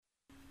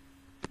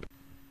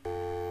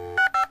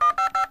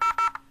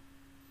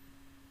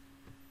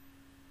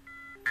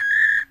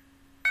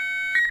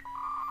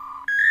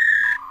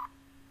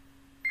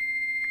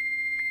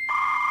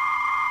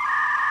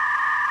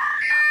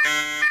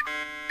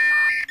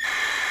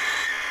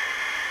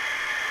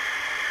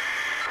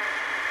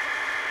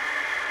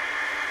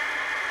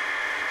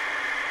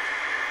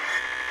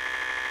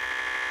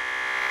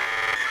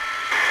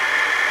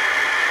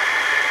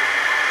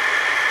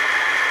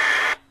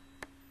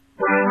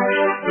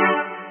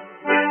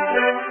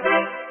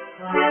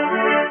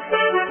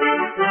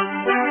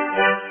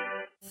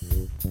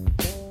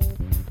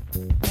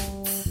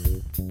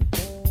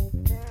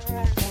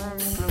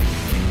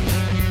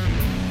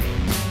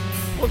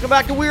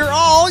back to We're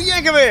All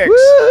Yankovics.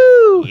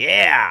 Woo!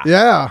 Yeah.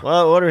 Yeah.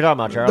 Well, what are we talking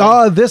about,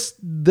 Charlie?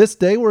 This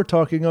day we're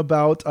talking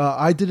about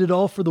I Did It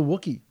All for the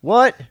Wookiee.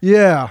 What?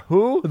 Yeah.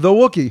 Who? The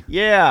Wookiee.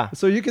 Yeah.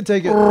 So you can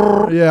take it.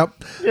 Yeah.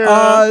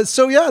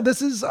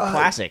 This is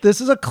classic.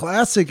 This is a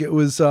classic. It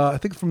was I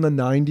think from the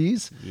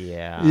 90s.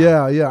 Yeah.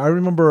 Yeah. I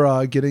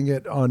remember getting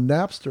it on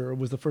Napster. It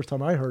was the first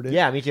time I heard it.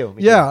 Yeah, me too.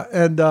 Yeah,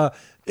 and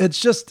it's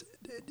just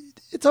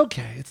it's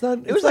okay. It's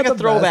not. It was like a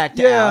throwback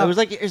to Yeah. Al. It was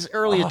like as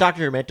early as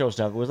Dr. Demento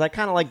stuff. It was like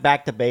kind of like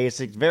back to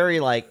basics,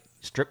 very like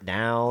stripped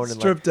down.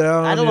 Stripped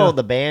down, I don't know yeah. what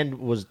the band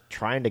was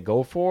trying to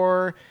go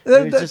for.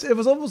 It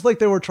was almost like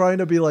they were trying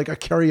to be like a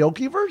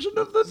karaoke version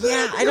of the thing.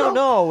 yeah, I don't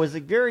know. It was a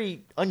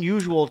very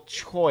unusual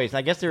choice.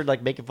 I guess they're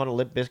like making fun of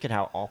Limp Bizkit,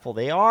 how awful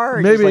they are.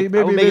 Or just, like,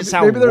 Maybe make it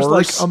sound there's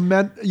worse. like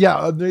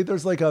maybe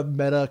there's like a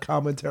meta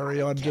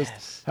commentary on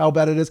just how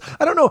bad it is.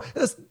 I don't know.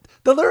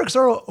 The lyrics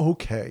are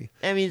okay.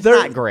 I mean, it's They're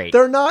not great.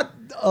 They're not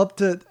up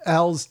to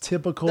Al's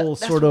typical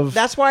sort of.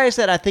 That's why I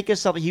said I think it's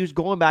something he was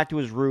going back to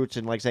his roots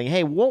and like saying,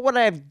 "Hey, what would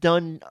I have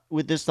done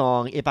with this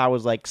song if I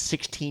was like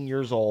 16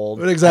 years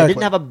old? Exactly. I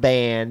didn't have a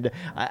band.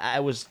 I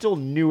was still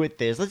new at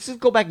this. Let's just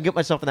go back and get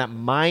myself in that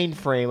mind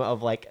frame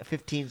of like a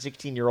 15,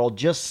 16-year-old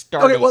just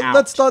starting Okay, well, out."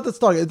 let's talk.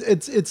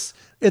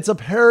 It's a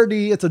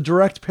parody. It's a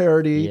direct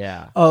parody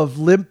Yeah. of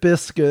Limp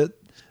Bizkit.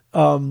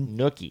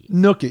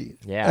 Nookie.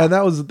 Yeah. And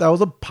that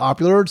was a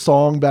popular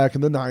song back in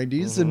the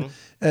 90s. Mm-hmm.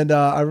 And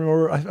I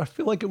remember I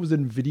feel like it was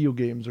in video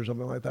games or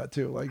something like that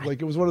too.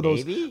 Like it was one of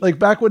those Maybe? like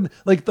back when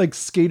like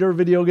skater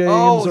video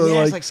games or yeah,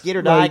 like it's like Skate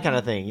or Die kind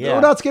of thing. Yeah. No,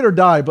 not Skate or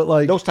Die, but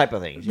like Those type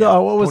of things. Yeah.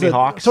 no, what was Tony it?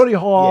 Hawk's? Tony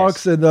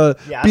Hawk's Yes. and the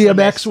Yeah, that's what I meant,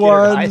 BMX Skate or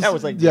Die. ones. That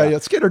was like yeah.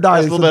 Skate or Die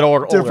That's is a little bit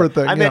older. different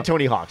thing. I meant yeah.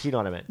 Tony Hawk's. You know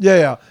what I meant.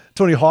 Yeah.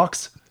 Tony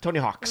Hawk's. Tony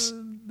Hawk's.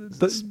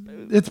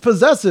 It's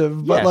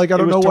possessive, but Yes, like I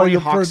don't it know was why Tony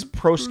you're Hawk's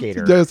Pro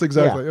Skater. Yes,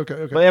 exactly. Yeah.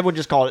 Okay. But everyone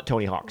just called it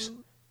Tony Hawk's.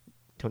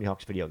 Tony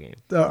Hawk's video game.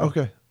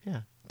 Okay.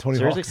 Yeah. Tony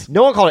Seriously? Hawk's.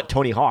 No one called it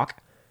Tony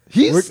Hawk.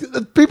 Lots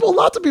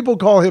of people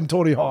call him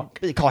Tony Hawk.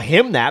 They call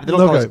him that, but they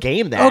don't call his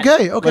game that.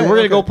 Okay. Like, we're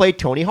going to go play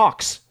Tony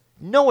Hawk's.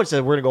 No one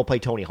said we're going to go play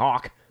Tony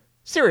Hawk.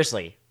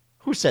 Seriously.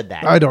 Who said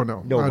that? I don't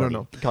know. Nobody. I don't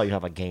know. They call you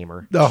have a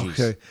gamer. Oh,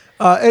 Jeez.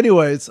 okay.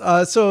 Anyways,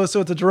 so it's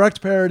a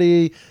direct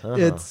parody.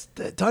 It's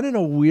done in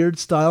a weird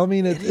style. I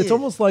mean, it's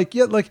almost like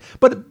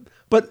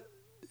but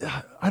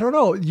I don't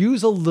know.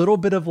 Use a little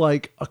bit of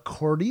like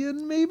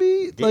accordion,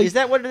 maybe. Like, Is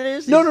that what it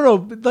is?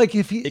 No. Like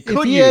if he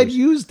had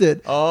used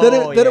it,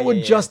 then it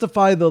would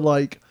justify the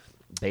like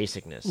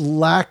basicness,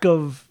 lack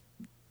of.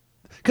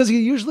 Because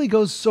he usually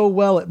goes so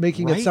well at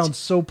making it sound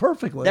so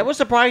perfectly. That was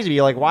surprising to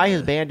me. Like, why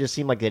his band just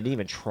seemed like they didn't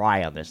even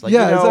try on this. Like,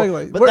 yeah, exactly.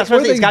 exactly. But that's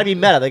what it's got to be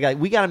meta.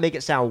 We got to make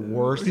it sound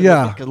worse.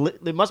 Yeah. Because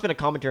there must have been a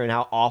commentary on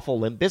how awful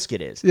Limp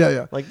Bizkit is.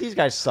 Yeah. Like, these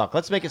guys suck.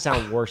 Let's make it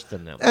sound worse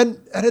than them. And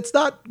it's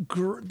not.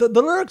 The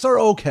lyrics are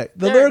okay.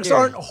 The lyrics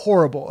aren't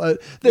horrible.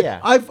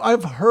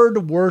 I've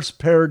heard worse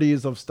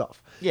parodies of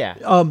stuff.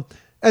 Yeah.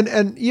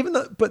 And even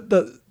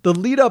the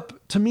lead up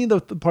to me,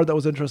 the part that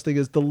was interesting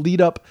is the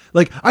lead up.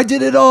 Like I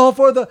did it all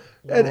for the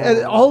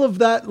and all of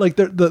that. Like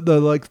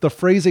the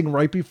phrasing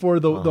right before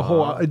the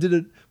whole I did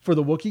it for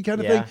the Wookiee kind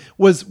of thing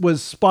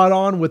was spot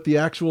on with the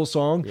actual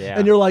song. Yeah.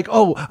 And you're like,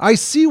 oh, I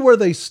see where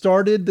they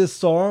started this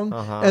song,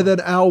 and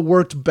then Al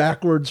worked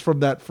backwards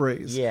from that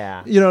phrase.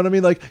 Yeah. You know what I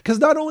mean? Like, because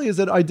not only is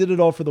it I did it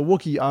all for the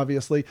Wookiee,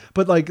 obviously,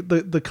 but like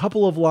the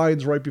couple of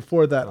lines right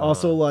before that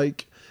also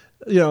like.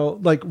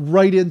 Like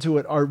right into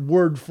it are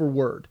word for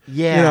word.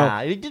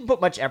 Yeah, he didn't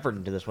put much effort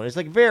into this one. It's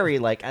like very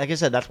like I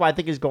said. That's why I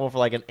think he's going for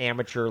like an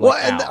amateur. Well,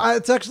 and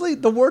it's actually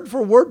the word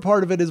for word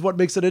part of it is what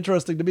makes it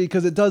interesting to me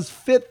because it does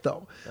fit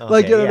though.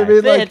 Like you know what I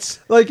mean? Fits.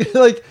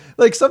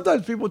 Like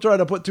sometimes people try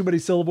to put too many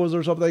syllables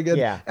or something.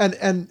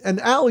 And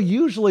Al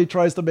usually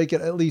tries to make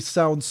it at least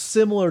sound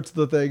similar to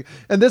the thing.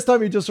 And this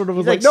time he just sort of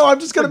was like, no,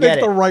 I'm just gonna make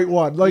the right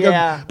one. Like,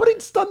 but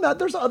he's done that.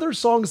 There's other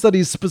songs that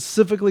he's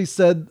specifically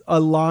said a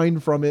line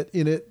from it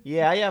in it.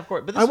 Yeah, of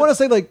course. But I want to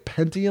say like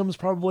Pentium's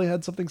probably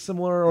had something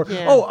similar.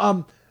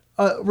 Or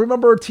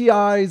remember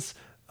T.I.'s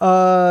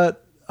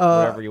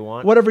Whatever You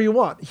Want. Whatever You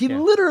Want. He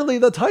literally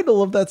the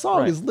title of that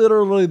song is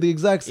literally the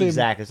exact same.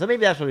 Exactly. So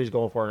maybe that's what he's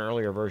going for an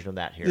earlier version of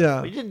that here.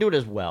 Yeah. But he didn't do it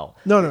as well.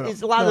 No.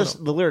 It's a lot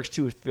of the lyrics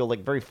too feel like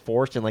very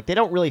forced and like they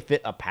don't really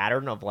fit a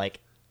pattern of like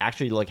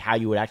actually like how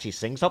you would actually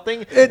sing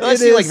something. It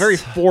seems like very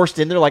forced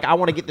in there. Like I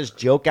want to get this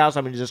joke out, so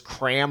I'm going to just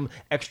cram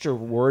extra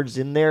words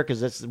in there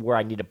because that's where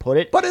I need to put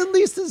it. But at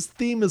least his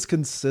theme is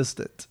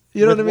consistent.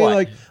 You know what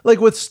I mean? Like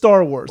with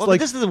Star Wars. Well, like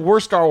this is the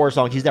worst Star Wars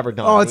song he's ever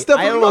done. Oh, it's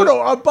definitely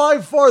by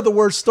far the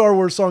worst Star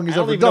Wars song he's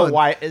ever done. Know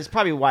why? It's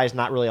probably why it's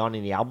not really on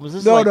any albums.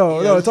 This no,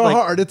 is it's all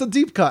hard. It's a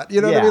deep cut.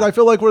 You know what I mean? I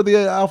feel like we're the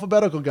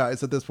alphabetical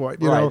guys at this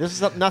point. You know? This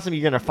is not something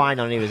you're going to find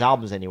on any of his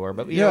albums anywhere.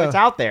 But you know, it's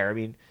out there. I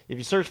mean, if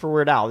you search for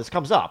Weird Al, this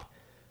comes up.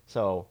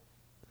 So.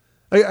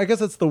 I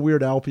guess it's the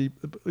Weird Al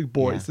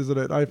boys, isn't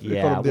it?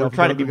 We're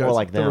trying to be more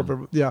like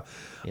them.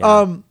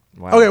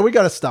 Wow. Okay, we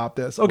got to stop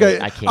this. Okay,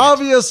 wait, I can't.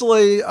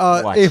 Obviously,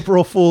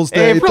 April Fool's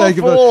Day. April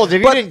Fool's,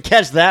 if you didn't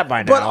catch that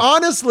by now. But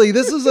honestly,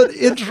 this is an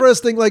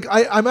interesting, like,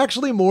 I'm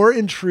actually more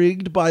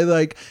intrigued by,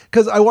 like,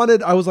 because I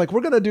was like,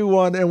 we're going to do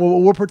one, and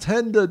we'll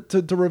pretend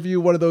to review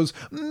one of those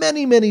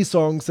many, many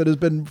songs that has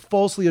been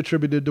falsely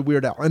attributed to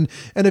Weird Al. And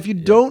if you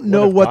don't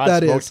know what God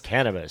that is.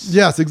 Cannabis.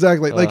 Yes,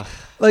 exactly. Ugh.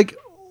 Like,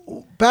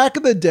 back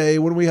in the day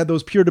when we had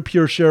those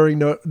peer-to-peer sharing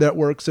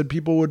networks and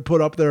people would put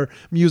up their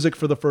music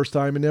for the first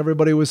time and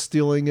everybody was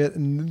stealing it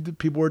and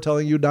people were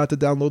telling you not to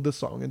download the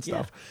song and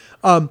stuff.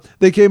 Yeah.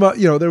 They came out,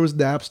 there was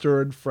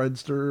Napster and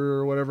Friendster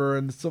or whatever.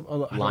 And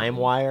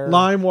LimeWire.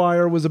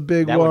 LimeWire was a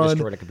big one. That one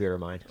destroyed a computer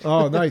of mine.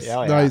 Oh, nice.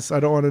 Nice. I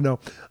don't want to know.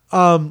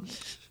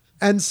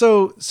 And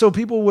so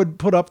people would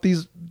put up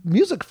these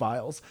music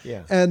files.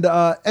 Yeah. And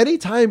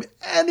anytime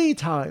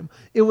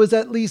it was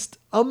at least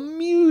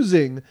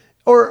amusing,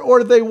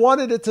 or they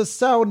wanted it to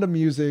sound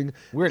amusing.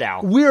 Weird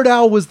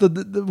Al was the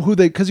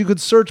because you could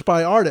search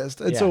by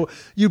artist. And so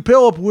you'd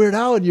pull up Weird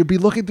Al and you'd be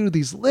looking through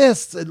these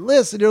lists and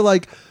you're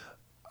like,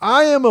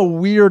 I am a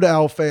Weird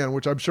Al fan,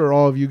 which I'm sure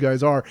all of you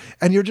guys are.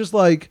 And you're just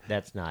like,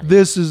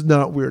 this is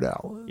not Weird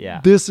Al. Yeah.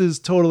 This is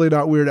totally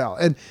not Weird Al.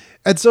 And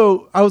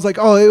so I was like,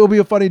 oh, it will be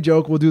a funny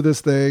joke. We'll do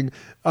this thing.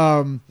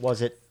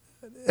 Was it?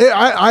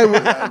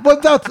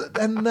 But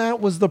that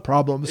was the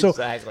problem. So,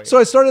 exactly. So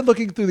I started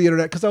looking through the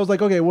internet because I was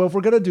like, okay, well, if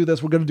we're going to do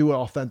this, we're going to do it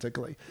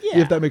authentically.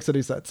 Yeah. If that makes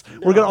any sense. No.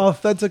 We're going to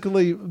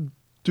authentically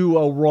do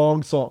a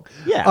wrong song.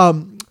 Yeah.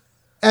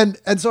 And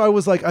so I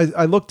was like,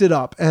 I looked it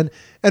up. And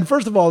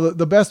first of all,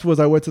 the best was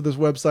I went to this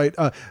website,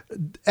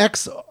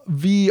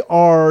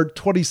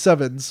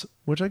 XVR27s,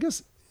 which I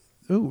guess,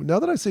 now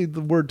that I say the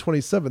word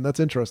 27,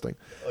 that's interesting.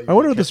 I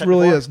wonder if this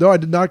really is. No, I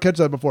did not catch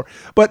that before.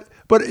 But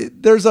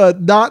there's a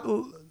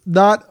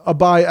not a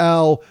by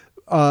Al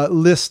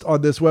list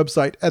on this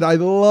website. And I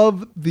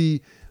love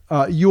the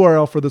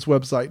URL for this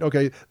website.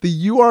 Okay.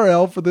 The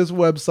URL for this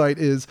website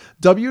is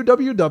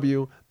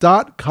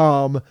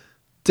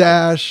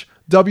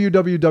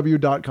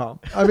www.com-www.com.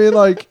 I mean,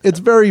 like, it's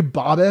very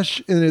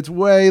Bobish in its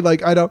way.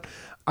 Like, I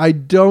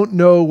don't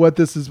know what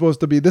this is supposed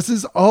to be. This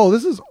is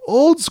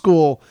old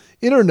school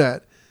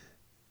internet.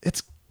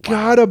 It's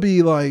gotta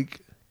be like,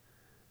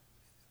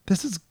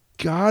 this has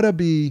gotta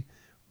be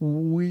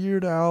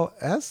Weird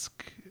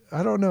Al-esque?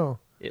 I don't know.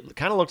 It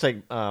kind of looks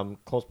like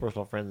Close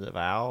Personal Friends of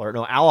Al, or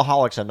no,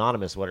 Alcoholics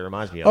Anonymous, what it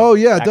reminds me of. Oh,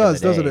 yeah, it does,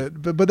 doesn't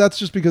it? But that's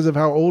just because of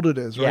how old it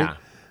is, right? Yeah.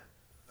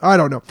 I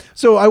don't know.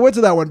 So I went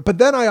to that one, but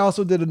then I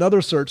also did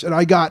another search, and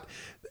I got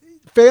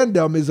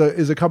Fandom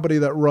is a company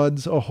that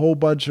runs a whole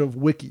bunch of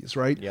wikis,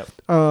 right? Yep.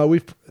 I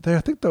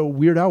think the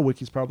Weird Al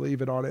wiki's probably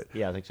even on it.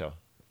 Yeah, I think so.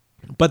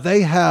 But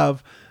they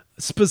have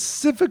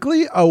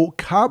specifically a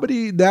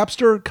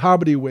Napster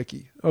comedy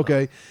wiki.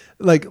 Okay.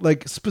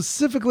 Like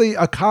specifically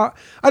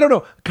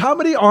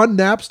comedy on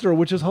Napster,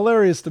 which is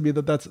hilarious to me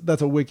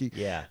that's a wiki.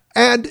 Yeah.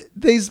 And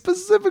they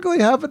specifically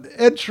have an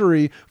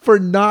entry for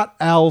not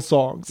Al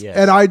songs. Yes.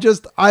 And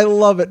I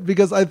love it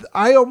because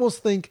I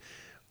almost think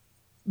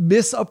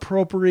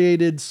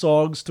misappropriated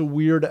songs to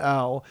Weird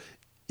Al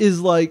is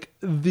like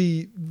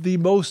the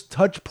most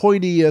touch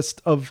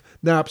pointiest of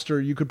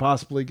Napster you could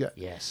possibly get.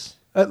 Yes.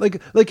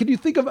 Like, can you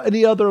think of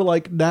any other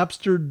like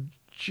Napster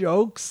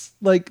jokes?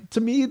 Like,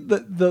 to me,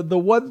 the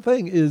one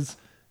thing is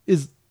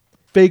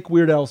fake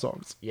Weird Al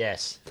songs.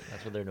 Yes,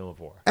 that's what they're known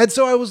for. And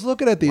so I was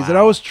looking at these, and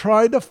I was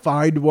trying to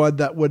find one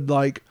that would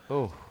like,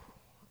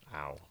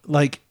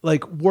 like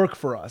work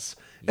for us.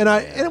 And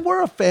and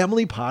we're a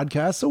family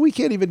podcast, so we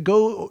can't even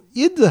go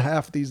into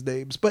half these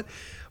names. But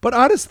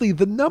honestly,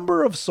 the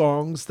number of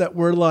songs that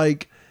were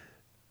like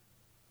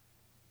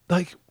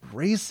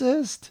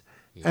racist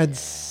and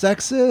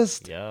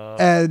sexist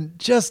and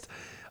just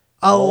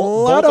a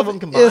lot of them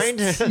combined.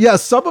 Yeah,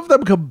 some of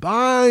them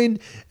combined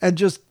and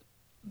just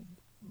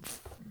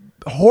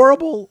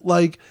horrible.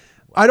 Like,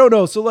 I don't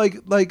know. So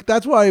like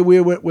that's why we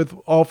went with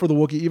All for the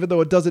Wookiee, even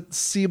though it doesn't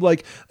seem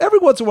like every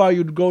once in a while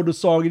you'd go to a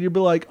song and you'd be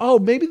like, oh,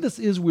 maybe this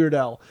is Weird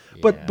Al.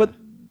 But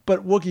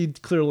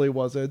Wookiee clearly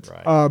wasn't.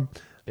 Right.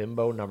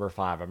 Bimbo number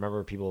 5. I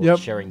remember people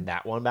sharing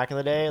that one back in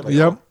the day.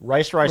 Like,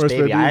 Rice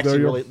Baby. I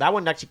actually that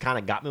one actually kind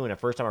of got me when the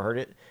first time I heard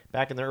it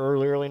back in the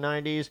early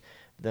 90s.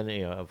 Then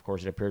of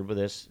course it appeared with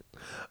this.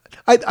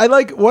 I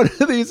like one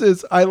of these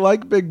is I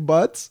Like Big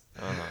Butts,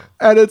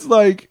 and it's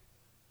like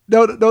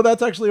no,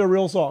 that's actually a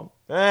real song.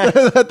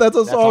 That's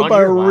a song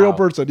by a real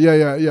person.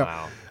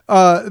 Yeah.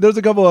 Wow. There's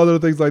a couple other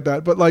things like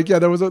that, but like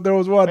there was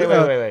one.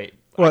 Wait.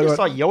 I just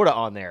saw Yoda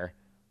on there.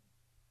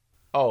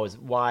 Oh, it's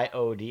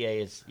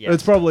YODA.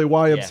 It's probably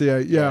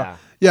YMCA. Yeah.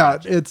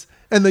 Gotcha. It's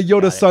and the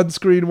Yoda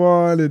sunscreen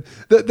one, and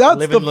that's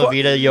Living La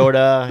Vida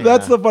Yoda.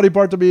 That's the funny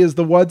part to me is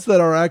the ones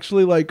that are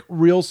actually like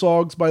real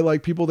songs by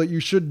like people that you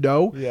should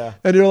know. Yeah,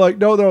 and you're like,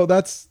 no,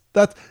 that's.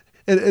 And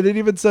it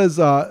even says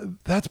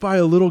that's by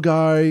a little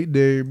guy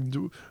named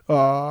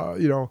I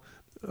don't.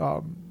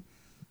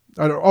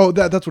 Oh,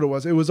 that's what it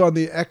was. It was on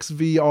the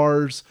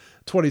XVR's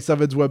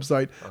 27's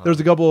website. There's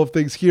a couple of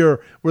things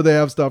here where they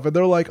have stuff, and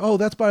they're like, oh,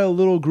 that's by a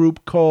little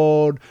group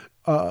called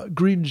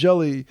Green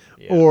Jelly,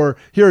 or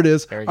here it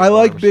is, I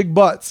Like Big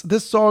Butts.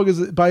 This song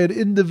is by an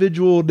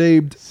individual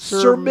named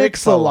Sir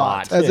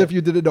Mix-a-Lot, as if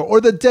you didn't know, or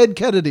the Dead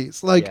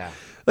Kennedys. Like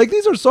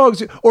these are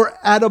songs, or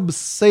Adam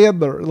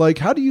Sandler. Like,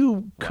 how do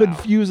you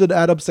confuse an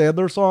Adam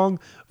Sandler song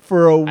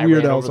for a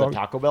Weird Al song? The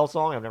Taco Bell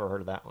song? I've never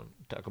heard of that one.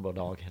 Taco Bell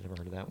Dog, I've never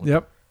heard of that one.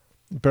 Yep.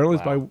 Apparently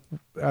it's by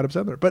Adam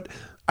Sandler. But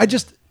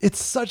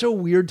it's such a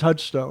weird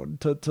touchstone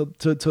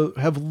to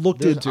have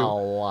looked into.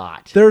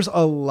 There's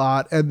a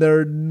lot, and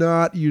they're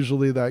not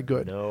usually that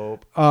good.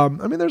 Nope. I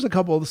mean, there's a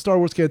couple. The Star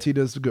Wars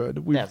Cantina is good.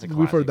 We've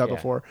heard that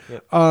before.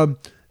 Yep.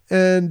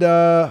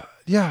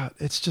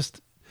 It's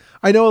just,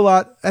 I know a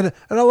lot, and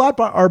a lot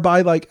are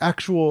by like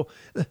actual,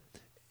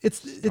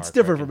 it's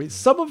different for me.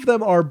 Some of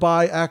them are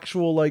by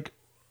actual like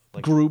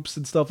groups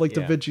and stuff, like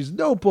Da Vinci's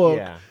Notebook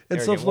and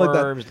stuff like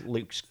that.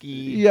 Luke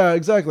Ski. Yeah,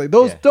 exactly.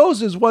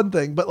 Those is one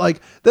thing, but like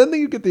then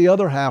you get the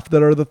other half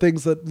that are the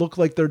things that look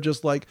like they're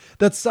just like,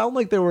 that sound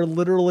like they were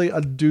literally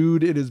a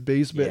dude in his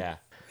basement.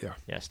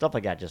 Yeah. Stuff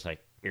like that just like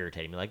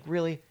irritating me. Like,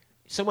 really?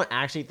 Someone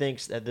actually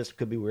thinks that this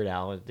could be Weird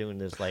Al is doing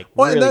this like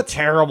really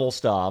terrible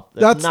stuff.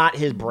 That's not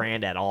his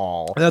brand at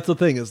all. That's the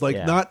thing, is like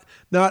not.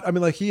 I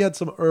mean, like, he had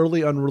some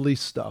early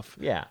unreleased stuff.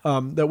 Yeah.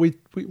 That we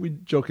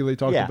jokingly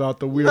talked about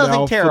the Weird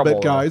Nothing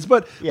Alphabet guys,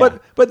 but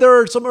there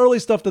are some early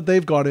stuff that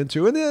they've gone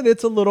into, and then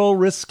it's a little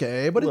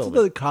risque. But it's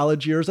the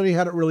college years, and he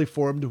hadn't really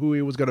formed who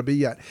he was going to be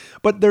yet.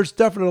 But there's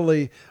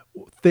definitely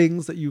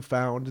things that you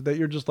found that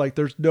you're just like,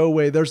 there's no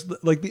way. There's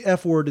like the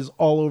F word is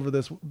all over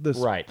this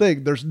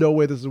thing. There's no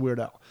way this is Weird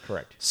Al.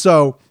 Correct.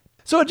 So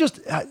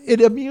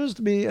it amused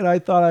me, and I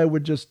thought I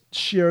would just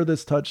share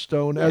this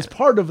touchstone as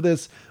part of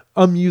this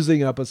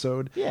amusing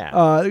episode.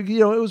 Yeah.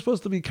 It was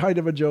supposed to be kind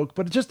of a joke,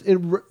 but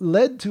it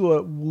led to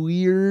a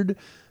weird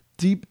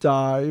deep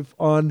dive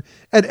on,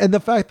 and the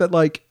fact that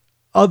like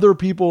other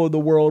people in the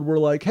world were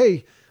like,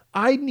 hey,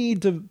 I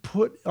need to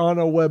put on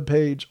a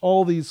webpage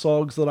all these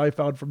songs that I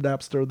found from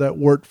Napster that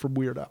weren't from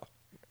Weird Al.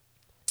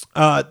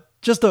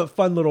 Just a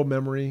fun little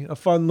memory, a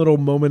fun little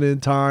moment in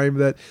time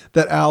that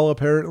Al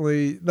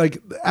apparently,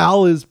 like,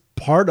 Al is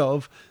part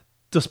of,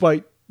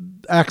 despite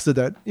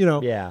accident,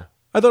 Yeah.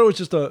 I thought it was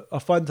just a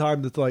fun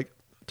time to like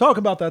talk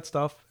about that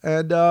stuff,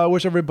 and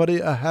wish everybody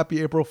a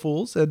happy April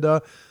Fool's, and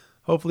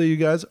hopefully you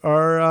guys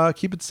are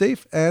keeping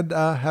safe and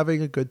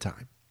having a good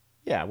time.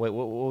 Yeah, what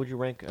would you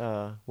rank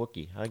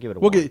Wookiee? I'll give it a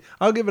Wookiee. 1.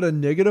 I'll give it a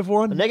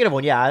 -1. A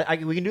 -1, yeah.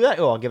 We can do that.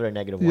 Oh, I'll give it a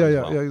 -1.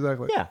 Yeah,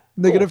 exactly. Yeah,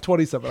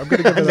 -27. I'm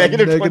going to give it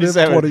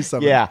a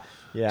 -27. Yeah.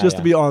 Just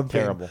to be on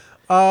theme. Terrible.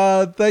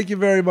 Thank you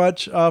very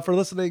much for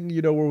listening.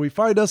 You know where we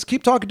find us.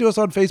 Keep talking to us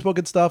on Facebook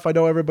and stuff. I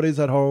know everybody's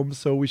at home,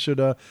 so we should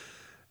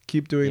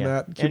keep doing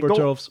that.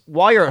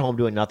 While you're at home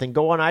doing nothing,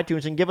 go on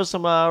iTunes and give us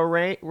some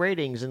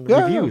ratings and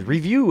reviews.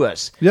 Review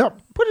us. Yep.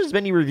 Put as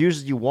many reviews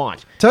as you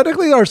want.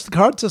 Technically, our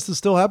contest is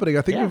still happening.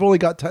 I think we've only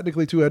got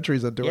technically 2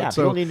 entries into it.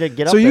 So you need to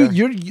get up there. So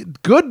you're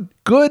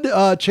good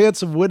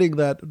chance of winning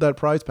that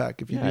prize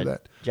pack if you do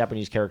that.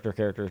 Japanese character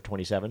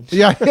 27.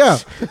 Yeah.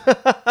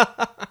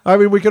 I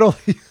mean, we can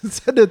only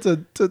send it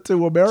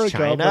to America.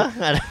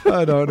 China?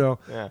 I don't know.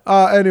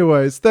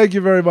 Anyways, thank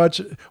you very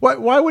much.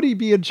 Why would he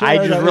be in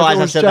China? I just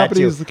realized I said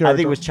Japanese that too. I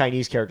think it was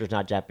Chinese characters,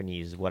 not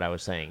Japanese, is what I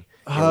was saying.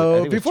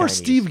 Before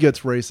Steve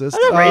gets racist,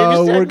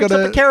 we're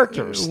gonna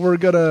characters. We're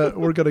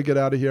gonna get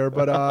out of here.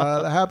 But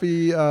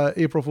happy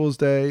April Fool's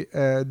Day,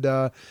 and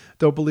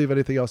don't believe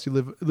anything else you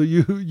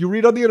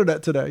read on the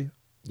internet today.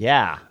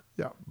 Yeah.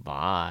 Yeah.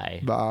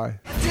 Bye. Bye.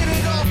 Did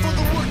it all for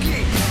the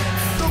Wookiee,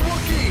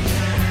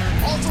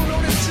 also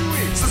known as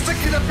Chewie. So stick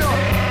it up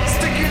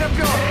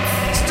your